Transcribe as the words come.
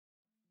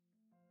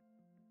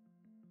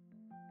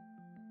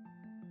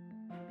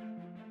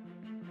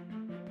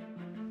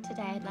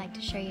I'd like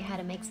to show you how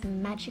to make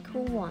some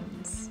magical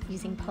wands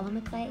using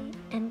polymer clay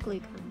and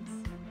glue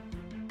guns.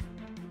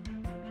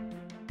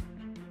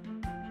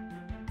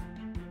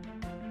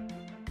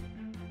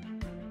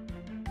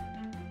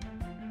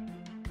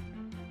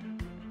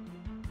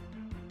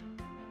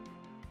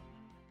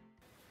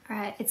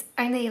 Alright, it's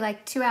only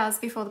like 2 hours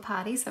before the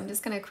party, so I'm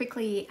just going to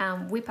quickly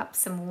whip up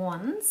some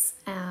wands.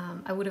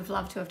 I would have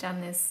loved to have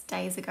done this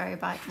days ago,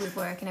 but with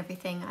work and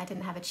everything I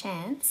didn't have a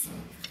chance.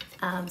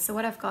 So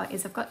what I've got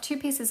is 2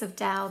 pieces of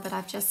dowel that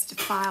I've just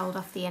filed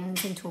off the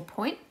ends into a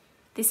point.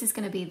 This is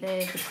going to be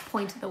the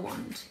point of the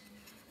wand.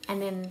 And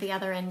then the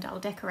other end I'll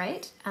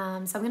decorate. So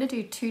I'm going to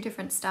do 2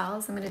 different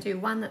styles. I'm going to do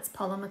one that's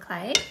polymer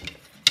clay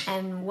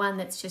and one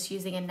that's just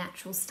using a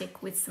natural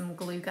stick with some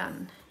glue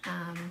gun.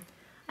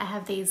 I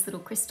have these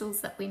little crystals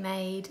that we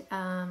made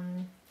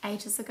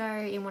ages ago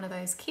in one of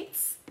those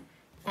kits,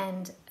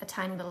 and a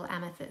tiny little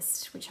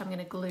amethyst, which I'm going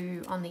to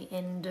glue on the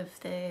end of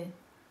the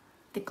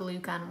glue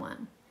gun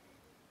one.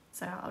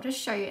 So I'll just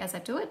show you as I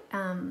do it.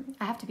 I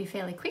have to be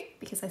fairly quick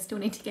because I still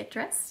need to get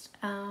dressed.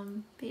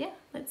 But yeah,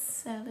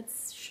 let's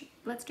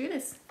do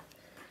this.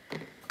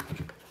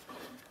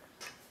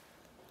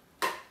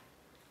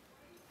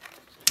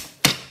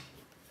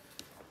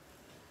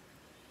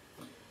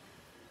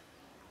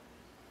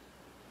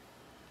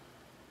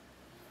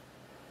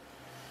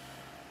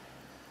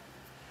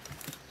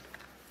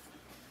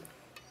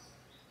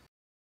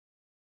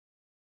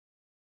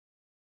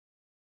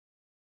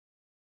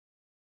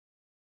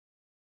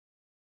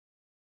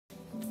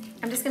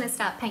 I'm just going to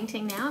start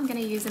painting now. I'm going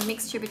to use a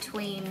mixture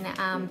between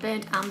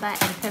burnt umber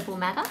and purple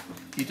madder.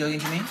 You talking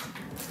to me?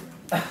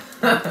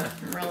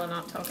 I'm really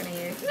not talking to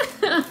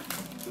you.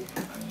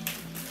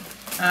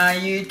 Are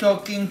you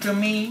talking to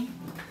me?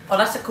 Oh,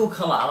 that's a cool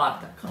colour. I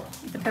like that colour.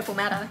 The purple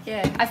madder,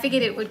 yeah. I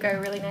figured it would go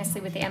really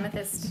nicely with the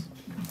amethyst.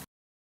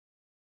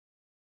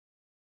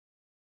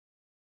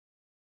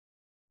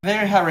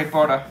 Very Harry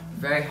Potter.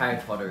 Very Harry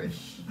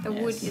Potter-ish. The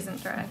wood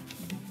isn't dry.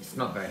 It's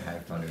not very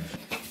Harry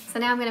Potter-ish. So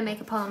now I'm going to make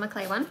a polymer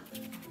clay one.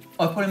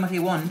 Oh, polymer clay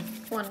wand?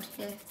 Wand,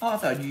 yeah. Oh, I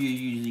thought you were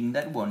using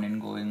that one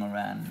and going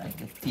around like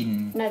a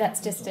thin... No,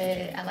 that's just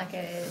a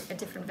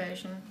different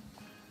version.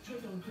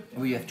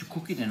 Oh, you have to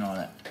cook it and all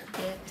that.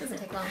 Yeah, it doesn't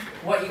take long.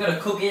 What, you gotta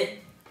cook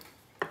it?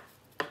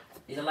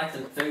 Is it like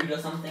some food or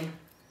something?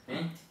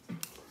 Eh?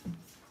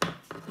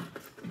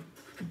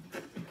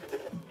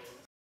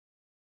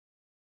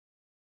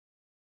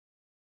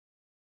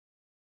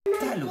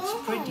 That looks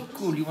pretty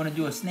cool. You want to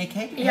do a snake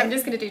head? Yeah, I'm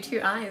just going to do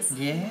 2 eyes.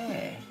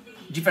 Yeah.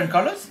 Different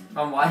colors?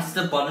 And why is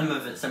the bottom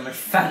of it so much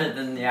fatter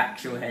than the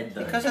actual head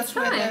though? Because that's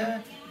fine.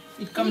 where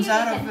it comes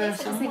out of I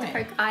just need to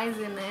somewhere. poke eyes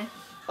in there.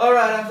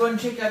 Alright, I'm going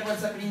to check out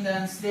what's happening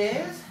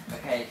downstairs.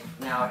 Okay,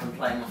 now I can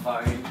play my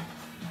phone.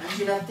 And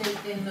should I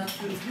take them not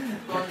to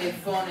go on their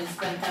phone and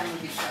spend time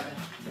with each other?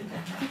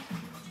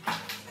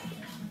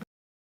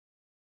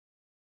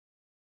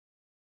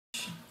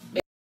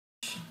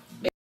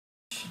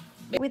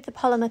 With the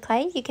polymer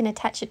clay, you can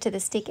attach it to the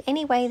stick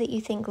any way that you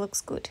think looks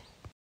good.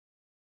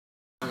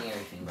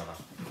 Everything, brother.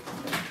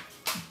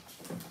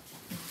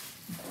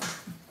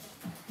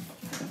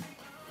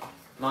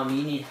 Mum,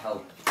 you need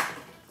help.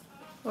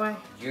 Why?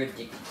 You're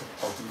addicted to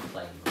polymer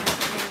clay.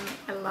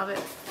 I love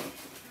it.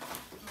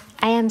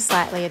 I am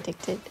slightly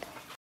addicted.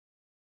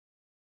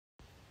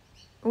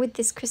 With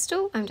this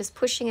crystal, I'm just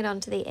pushing it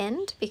onto the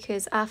end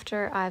because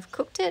after I've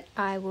cooked it,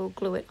 I will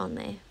glue it on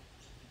there.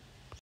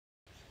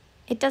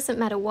 It doesn't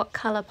matter what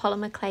colour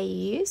polymer clay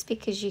you use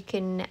because you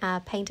can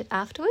paint it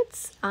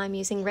afterwards. I'm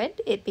using red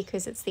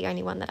because it's the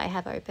only one that I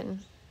have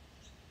open.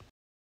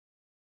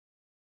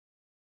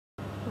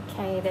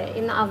 Okay, they're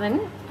in the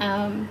oven.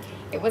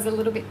 It was a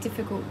little bit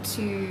difficult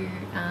to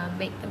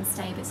make them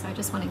stay, but so I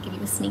just want to give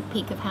you a sneak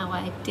peek of how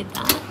I did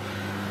that.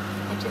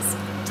 I just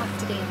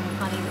tucked it in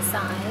on either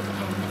side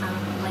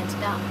and lent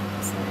it up,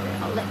 so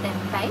I'll let them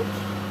bake.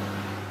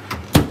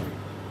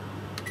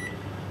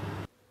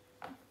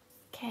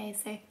 Okay,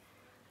 so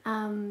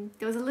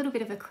there was a little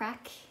bit of a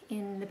crack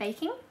in the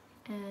baking,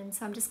 and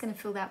so I'm just going to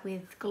fill that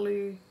with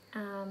glue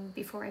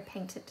before I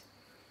paint it.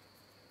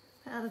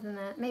 But other than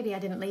that, maybe I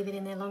didn't leave it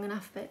in there long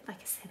enough, but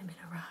like I said, I'm in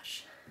a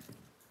rush.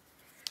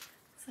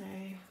 So,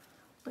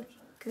 looking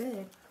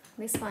good.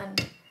 This one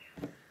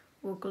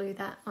we'll glue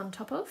that on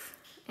top of,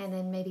 and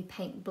then maybe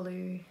paint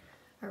blue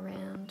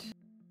around.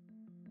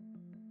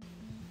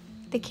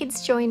 The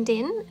kids joined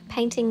in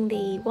painting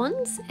the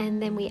wands,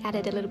 and then we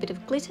added a little bit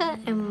of glitter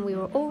and we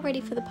were all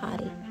ready for the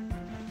party.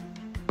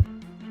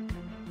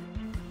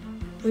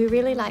 We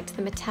really liked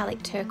the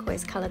metallic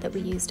turquoise colour that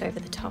we used over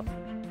the top.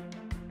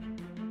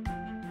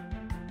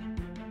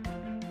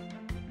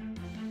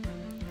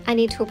 I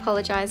need to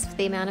apologise for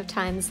the amount of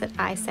times that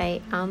I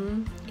say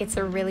it's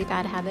a really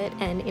bad habit,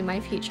 and in my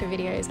future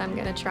videos I'm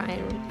going to try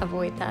and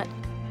avoid that.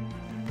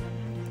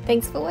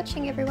 Thanks for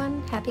watching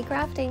everyone, happy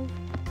crafting!